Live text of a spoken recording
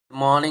Good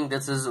morning,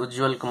 this is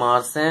Ujjwal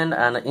Kumar Sen,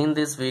 and in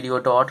this video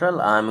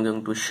tutorial I am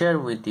going to share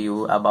with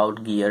you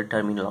about gear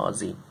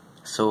terminology.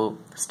 So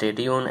stay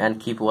tuned and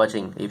keep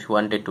watching if you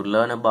wanted to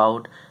learn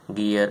about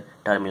gear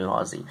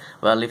terminology.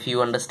 Well, if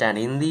you understand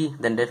Hindi,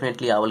 then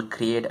definitely I will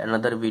create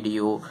another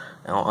video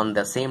on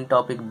the same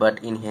topic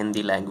but in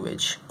Hindi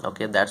language.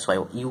 Okay, that's why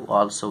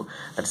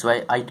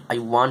I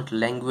want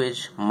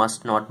language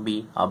must not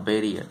be a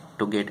barrier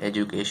to get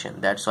education.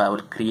 That's why I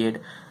will create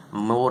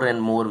more and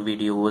more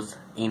videos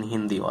in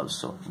Hindi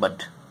also,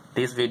 but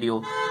this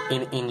video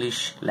in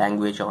English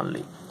language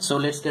only. So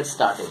let's get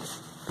started.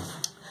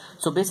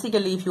 So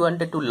basically, if you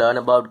wanted to learn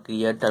about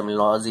gear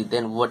terminology,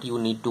 then what you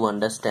need to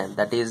understand,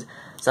 that is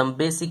some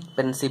basic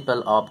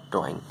principle of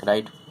drawing,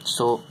 right?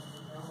 So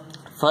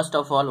first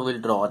of all, we'll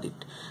draw it.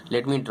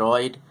 Let me draw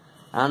it,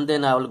 and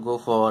then I will go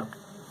for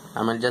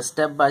just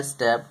step by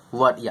step.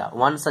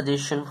 One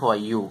suggestion for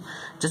you,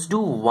 just do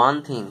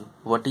one thing.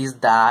 What is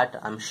that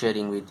I'm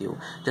sharing with you?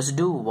 Just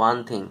do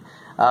one thing.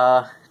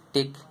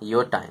 Take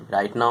your time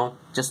right now.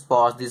 Just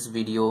pause this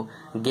video,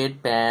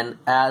 get pen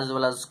as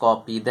well as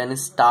copy, then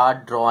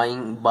start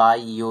drawing by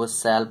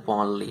yourself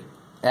only,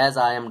 as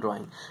I am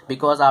drawing,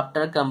 because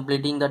after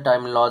completing the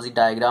terminology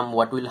diagram,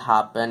 what will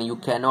happen, you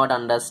cannot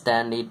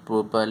understand it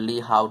properly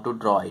how to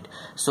draw it.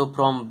 So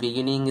from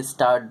beginning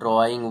start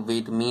drawing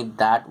with me.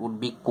 That would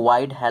be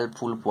quite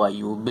helpful for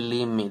you.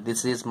 Believe me,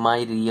 this is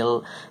my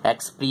real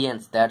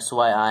experience. That's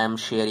why I am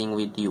sharing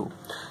with you.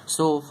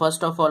 So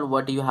first of all,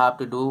 what you have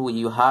to do,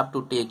 you have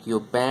to take your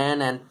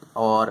pen and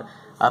or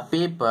a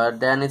paper,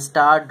 then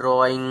start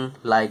drawing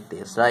like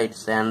this, right?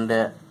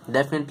 And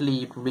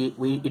definitely it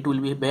will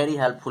be very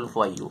helpful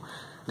for you.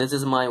 This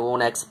is my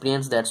own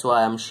experience, that's why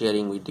I am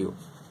sharing with you.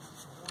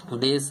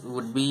 This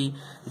would be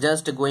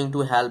just going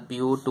to help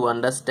you to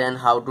understand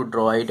how to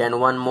draw it. And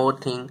one more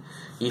thing,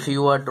 if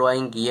you are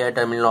drawing gear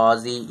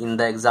terminology in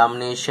the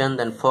examination,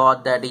 then for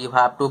that you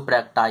have to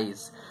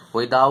practice.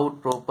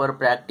 Without proper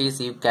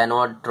practice you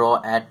cannot draw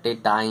at a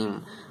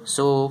time.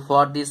 So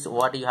for this,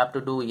 what you have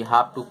to do, you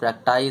have to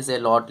practice a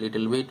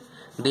little bit,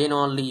 then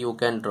only you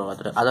can draw.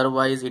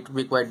 Otherwise it will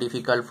be quite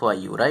difficult for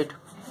you, right?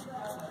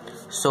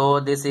 So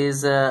this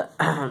is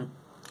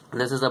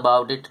this is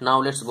about it. Now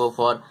let's go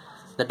for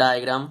the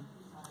diagram.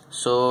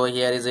 So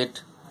here is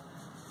it.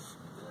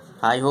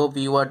 I hope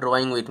you are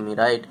drawing with me,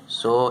 right?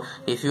 So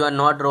if you are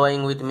not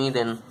drawing with me,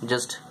 then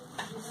just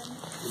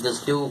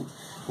do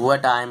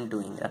what I am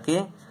doing.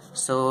 Okay,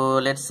 so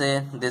let's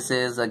say this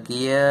is a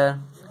gear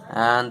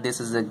and this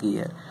is a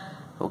gear.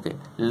 Okay,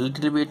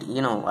 little bit,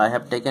 I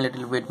have taken a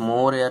little bit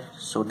more here,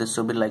 so this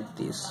should be like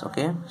this.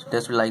 Okay, so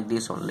this will be like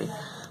this only.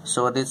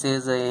 So this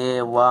is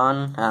a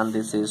 1 and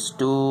this is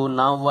 2.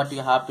 Now what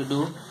you have to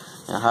do,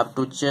 you have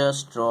to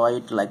just draw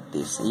it like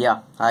this.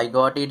 Yeah, I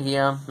got it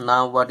here.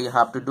 Now what you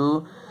have to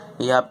do,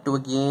 you have to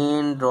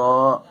again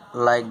draw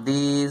like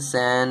this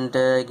and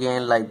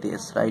again like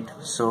this, right?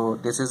 So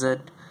this is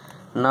it.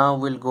 Now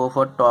we'll go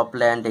for top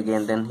land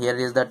again, then here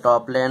is the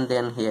top land,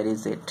 then here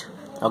is it.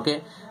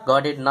 Okay,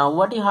 got it. Now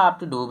what you have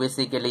to do,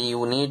 basically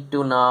you need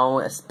to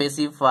now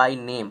specify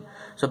name.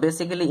 So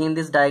basically in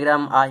this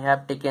diagram I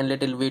have taken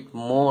little bit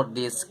more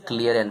this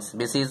clearance.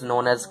 This is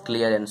known as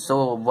clearance.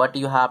 So what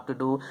you have to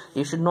do,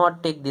 you should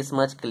not take this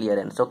much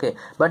clearance. Okay,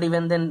 but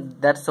even then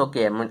that's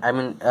okay.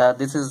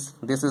 This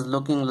is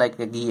looking like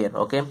a gear.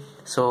 Okay,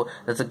 so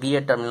that's a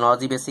gear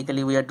terminology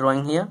basically we are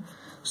drawing here.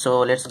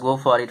 So let's go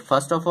for it.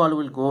 First of all,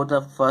 we'll go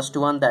the first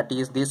one, that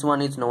is this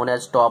one is known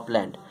as top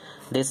land.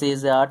 This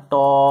is a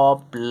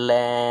top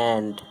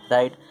land,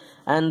 right?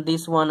 And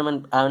this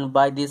one,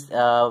 by this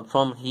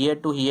from here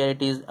to here,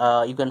 it is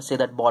you can say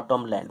that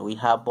bottom land. We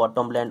have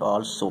bottom land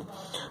also,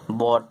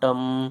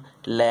 bottom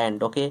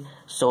land. Okay,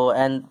 so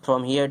and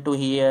from here to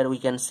here we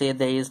can say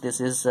this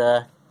is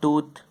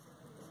tooth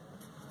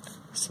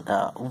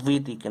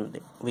width.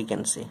 We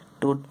can say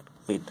tooth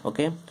width.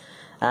 Okay,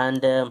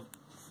 and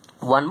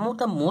one more,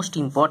 the most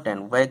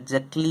important, where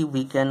exactly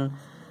we can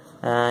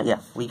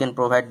we can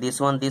provide this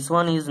one. This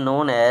one is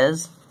known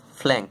as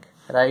flank,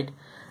 right?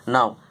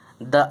 Now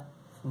the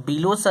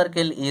below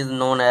circle is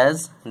known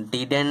as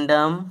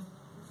Addendum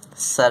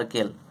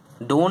Circle.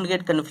 Don't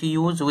get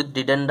confused with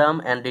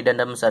Addendum and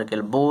Addendum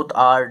Circle, both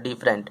are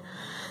different.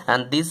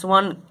 And this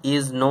one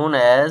is known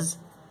as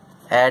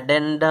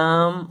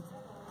Addendum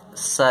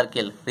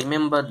Circle,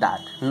 remember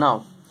that.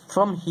 Now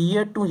from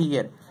here to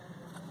here,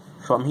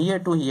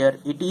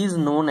 it is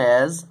known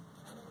as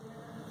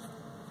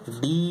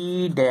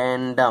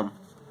Addendum,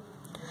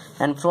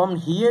 and from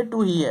here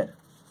to here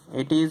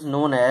it is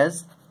known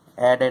as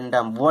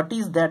Addendum. What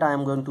is that? I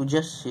am going to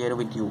just share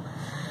with you.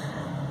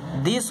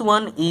 This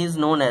one is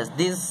known as,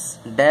 this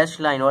dash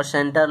line or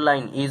center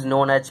line is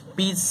known as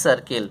pitch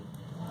circle.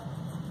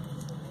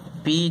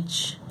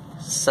 Pitch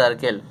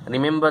circle,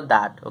 remember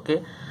that.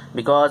 Okay,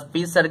 because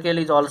pitch circle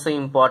is also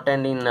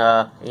important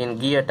in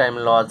gear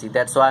terminology.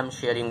 That's why I'm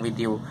sharing with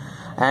you.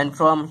 And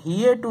from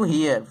here to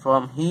here,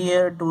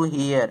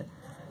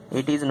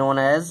 it is known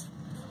as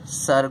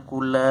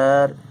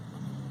circular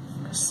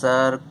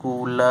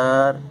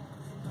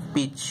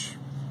pitch.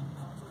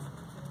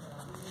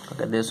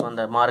 Okay, this one,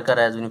 the marker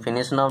has been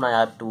finished. Now I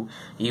have to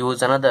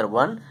use another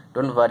one.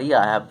 Don't worry,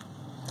 I have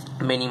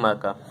many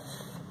marker,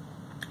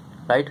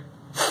 right?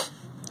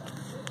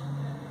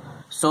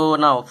 So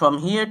now from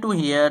here to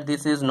here,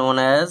 this is known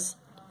as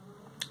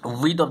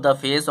width of the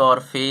face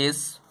or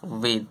face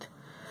width.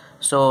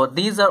 So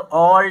these are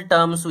all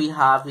terms we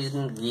have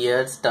in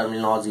gears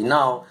terminology.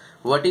 Now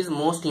what is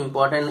most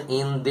important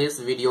in this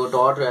video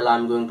tutorial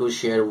I'm going to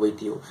share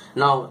with you.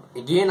 Now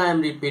again I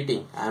am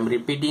repeating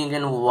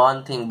again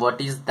one thing. What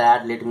is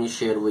that? Let me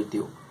share with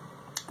you.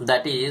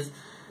 That is,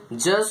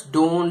 just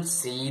don't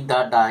see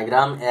the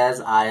diagram as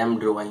I am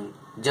drawing.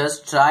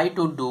 Just try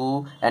to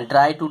do and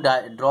try to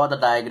draw the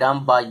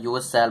diagram by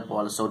yourself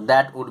also.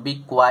 That would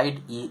be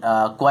quite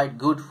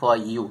good for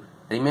you.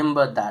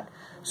 Remember that.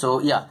 So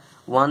yeah,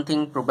 one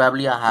thing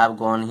probably I have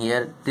gone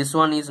here. This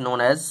one is known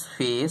as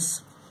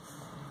face,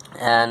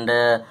 and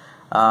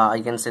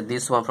I can say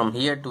this one from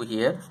here to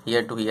here,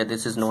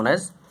 this is known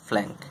as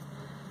flank.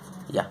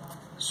 Yeah,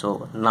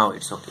 so now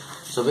it's okay.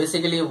 So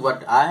basically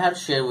what I have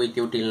shared with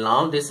you till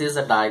now, this is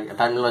a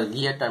terminology,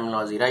 gear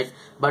terminology, right?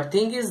 But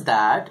thing is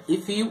that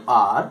if you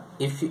are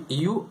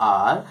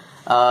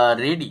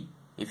ready,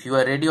 or if you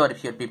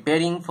are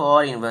preparing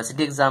for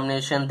university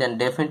examination, then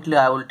definitely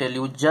I will tell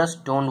you,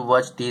 just don't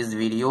watch these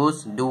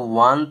videos. Do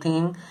one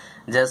thing,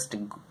 just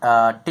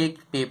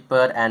take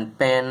paper and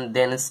pen,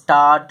 then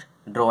start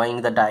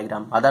drawing the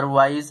diagram.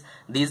 Otherwise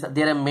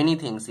there are many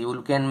things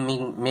you can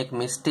make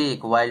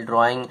mistake while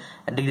drawing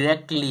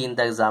directly in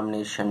the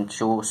examination.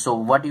 So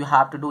what you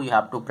have to do, you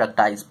have to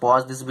practice.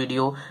 Pause this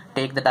video,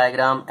 take the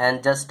diagram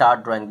and just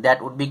start drawing.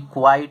 That would be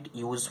quite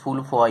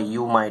useful for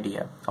you, my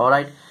dear.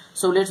 Alright,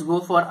 so let's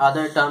go for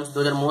other terms.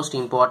 Those are most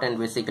important,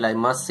 basically, I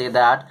must say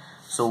that.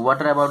 So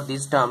what are about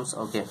these terms?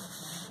 Okay,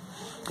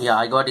 yeah,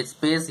 I got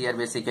space here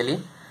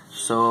basically.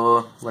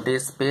 So what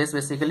is space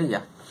basically?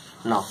 Yeah,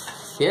 now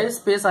here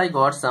space, I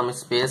got some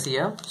space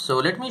here. So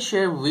let me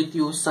share with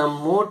you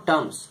some more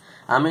terms.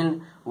 I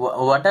mean,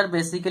 what are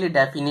basically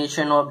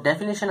definition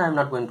I'm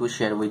not going to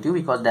share with you,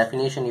 because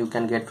definition you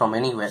can get from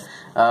anywhere.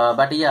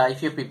 But yeah,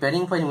 if you're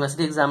preparing for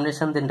university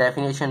examination, then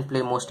definition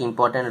play most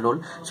important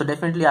role. So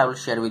definitely I will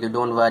share with you,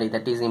 don't worry,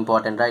 that is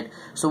important, right?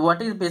 So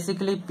what is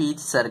basically pitch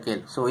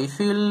circle? So if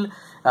you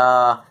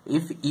are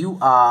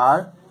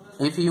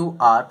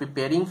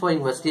preparing for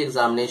university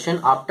examination,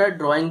 after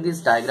drawing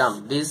this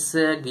diagram, this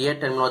gear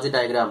terminology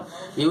diagram,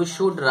 you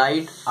should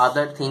write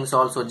other things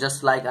also,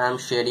 just like I am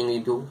sharing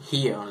with you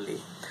here only.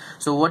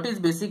 So what is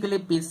basically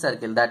pitch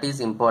circle? That is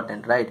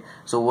important, right?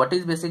 So what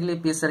is basically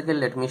pitch circle?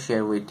 Let me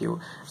share with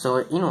you.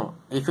 So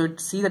if you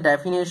see the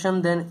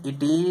definition, then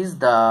it is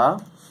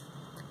the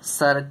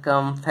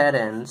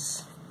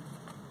circumference.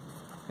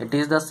 It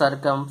is the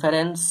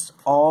circumference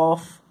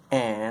of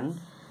an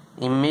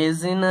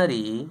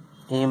imaginary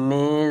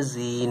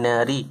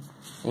cylinder,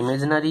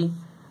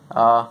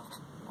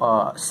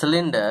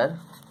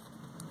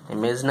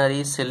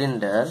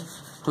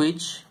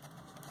 which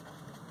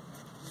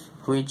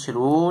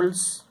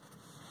rolls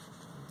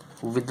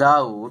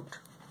without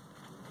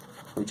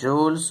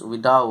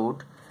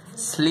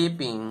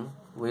slipping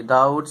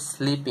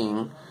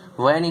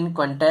when in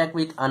contact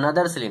with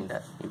another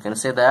cylinder. You can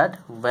say that,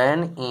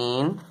 when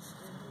in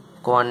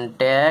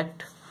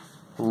contact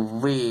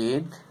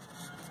with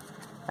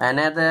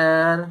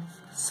another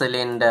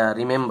cylinder.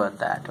 Remember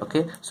that.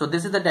 Okay, so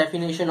this is the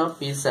definition of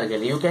pitch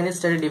circle. You can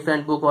study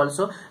different book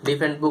also,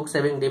 different books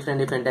having different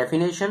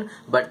definition,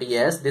 but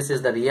yes, this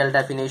is the real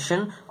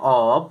definition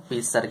of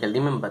pitch circle.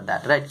 Remember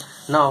that, right?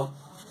 Now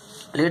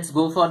let's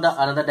go for the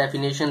another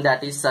definition,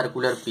 that is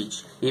circular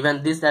pitch.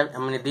 Even this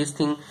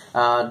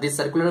this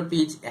circular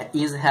pitch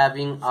is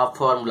having a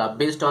formula.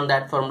 Based on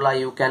that formula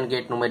you can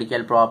get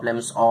numerical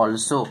problems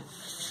also.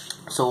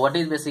 So what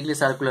is basically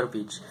circular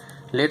pitch?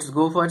 Let's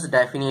go for its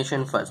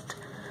definition first.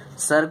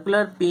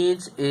 Circular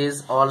pitch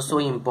is also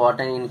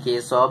important in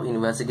case of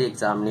university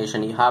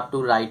examination. You have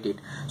to write it.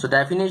 So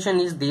definition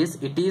is this: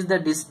 it is the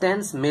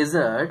distance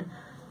measured.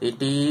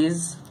 It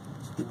is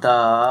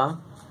the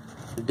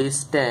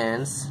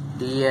distance,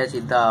 the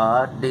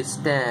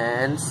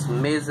distance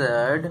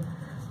measured.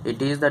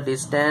 It is the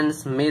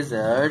distance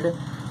measured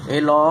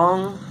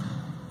along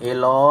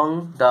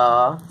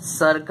the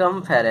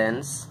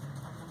circumference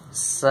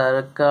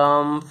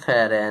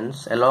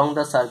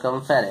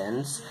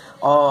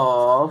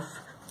of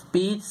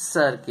pitch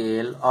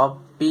circle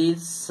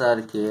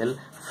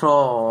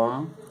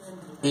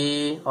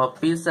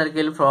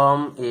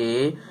from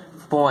a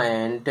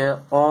point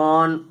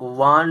on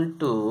one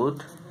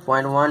tooth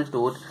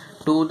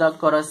to the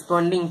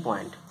corresponding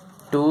point,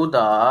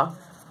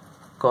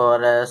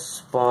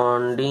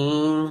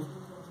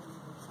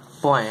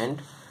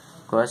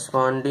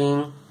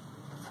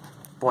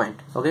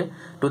 okay,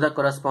 to the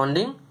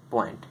corresponding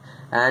point.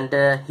 And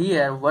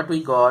here what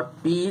we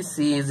got,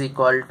 PC is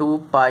equal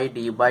to pi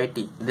d by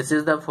t. This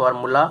is the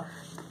formula.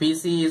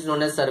 PC is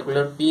known as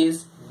circular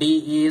pitch,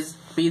 d is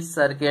pitch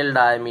circle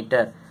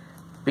diameter,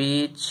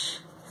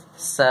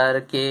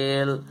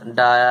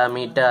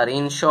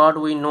 in short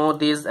we know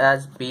this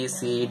as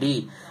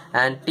PCD.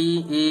 and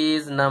T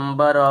is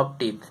number of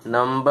teeth.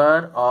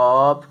 Number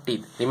of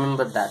teeth.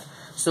 Remember that.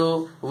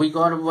 So we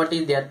got what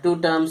is there, two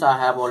terms I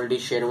have already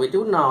shared with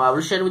you. Now I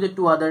will share with you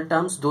two other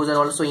terms. Those are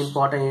also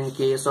important in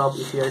case of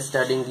if you are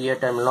studying gear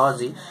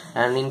terminology,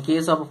 and in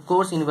case of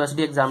course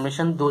university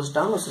examination, those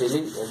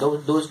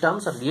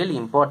terms are really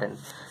important.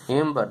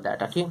 Remember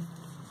that. Okay.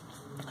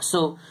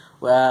 So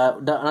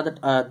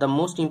the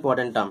most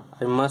important term,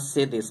 I must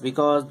say this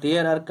because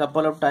there are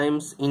couple of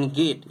times in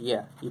gate.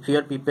 Yeah, if you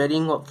are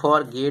preparing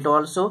for gate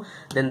also,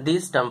 then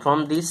this term,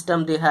 from this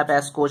term they have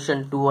asked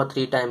question 2 or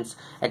 3 times.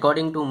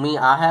 According to me,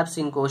 I have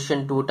seen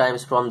question 2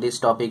 times from this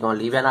topic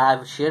only when I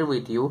have shared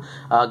with you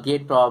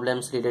gate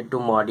problems related to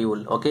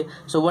module. Okay,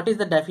 so what is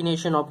the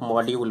definition of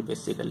module?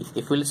 Basically,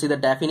 if we'll see the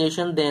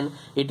definition, then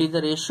it is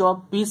the ratio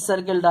of pitch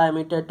circle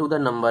diameter to the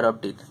number of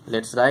teeth.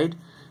 Let's write,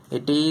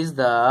 it is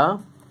the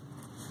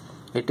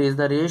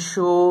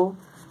ratio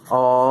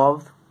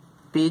of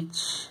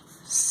pitch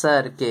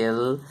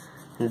circle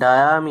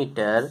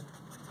diameter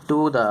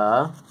to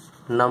the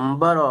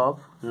number of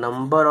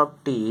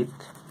teeth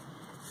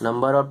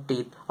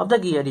of the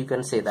gear, you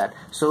can say that.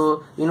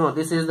 So you know,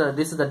 this is the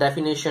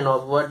definition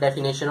of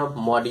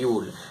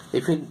module.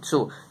 If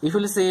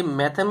you say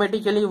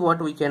mathematically,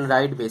 what we can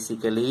write,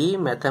 basically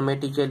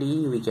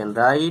mathematically we can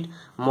write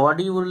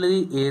module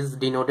is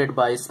denoted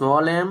by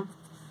small m.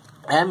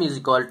 M is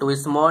equal to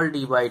small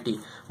d by t.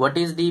 What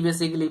is d?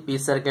 Basically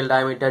pitch circle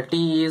diameter.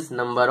 T is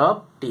number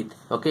of teeth.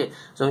 Okay,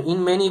 so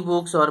in many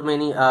books or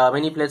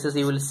many places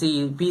you will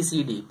see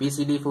PCD.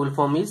 PCD full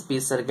form is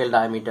pitch circle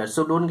diameter,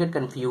 so don't get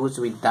confused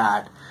with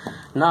that.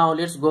 Now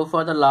let's go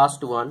for the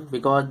last one,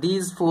 because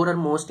these 4 are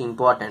most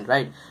important,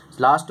 right?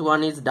 Last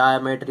one is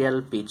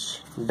diametral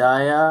pitch.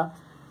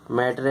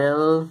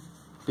 Diametral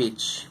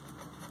pitch.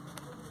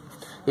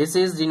 This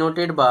is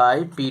denoted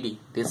by PD.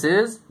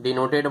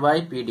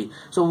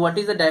 So what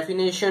is the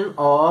definition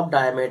of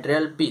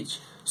diametral pitch?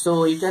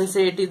 So you can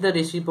say it is the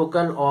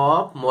reciprocal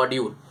of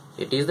module.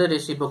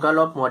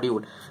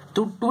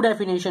 Two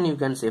definition you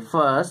can say.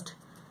 First,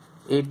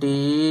 it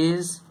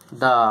is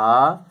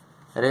the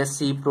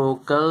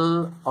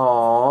reciprocal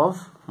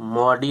of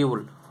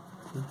module.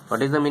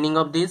 What is the meaning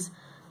of this?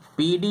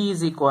 PD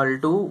is equal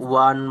to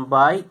 1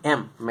 by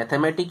M.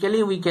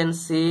 Mathematically we can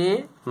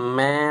say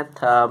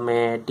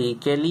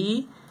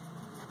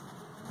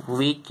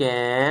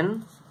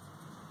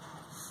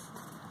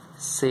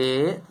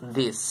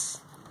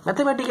this.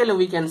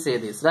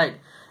 Right?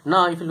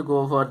 Now if you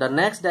go for the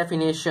next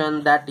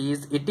definition, that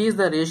is, it is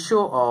the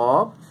ratio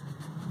of,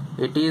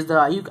 if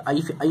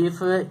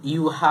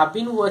you have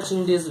been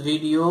watching this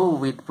video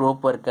with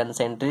proper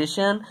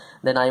concentration,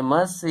 then I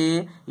must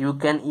say you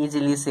can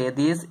easily say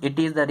this. It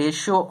is the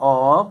ratio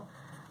of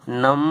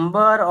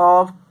number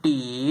of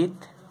teeth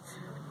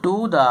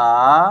to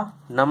the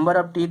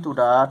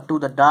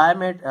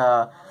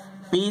diameter,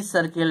 pitch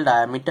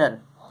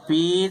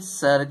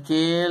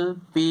circle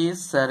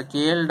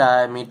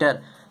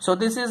diameter. So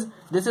this is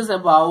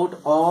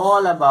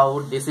all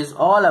about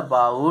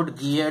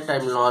gear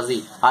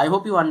terminology. I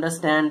hope you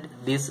understand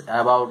this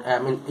about,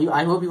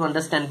 I hope you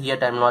understand gear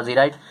terminology,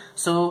 right?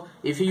 So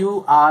if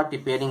you are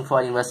preparing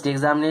for university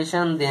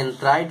examination, then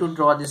try to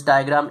draw this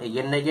diagram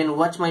again and again.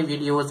 Watch my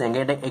videos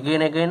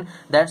again.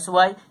 That's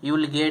why you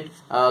will get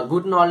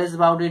good knowledge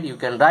about it. You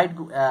can write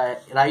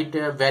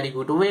very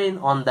good way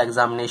on the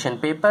examination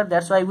paper.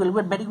 That's why you will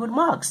get very good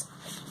marks.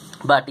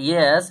 But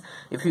yes,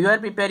 if you are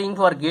preparing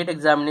for gate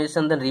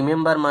examination, then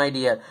remember, my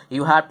dear,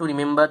 you have to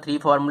remember 3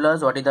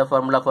 formulas. What is the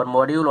formula for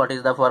module? What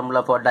is the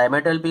formula for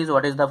diametral piece?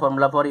 What is the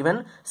formula for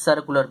even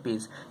circular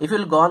piece? If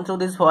you'll gone through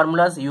these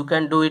formulas, you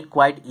can do it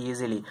quite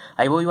easily.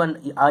 I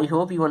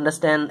hope you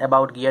understand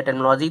about gear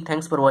terminology.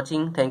 Thanks for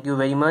watching. Thank you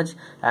very much.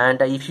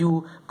 And if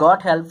you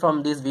got help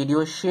from this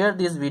video, share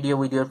this video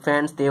with your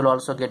friends. They will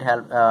also get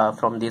help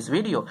from this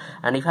video.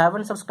 And if you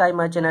haven't subscribed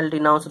my channel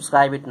till now,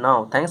 subscribe it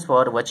now. Thanks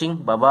for watching.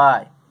 Bye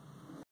bye.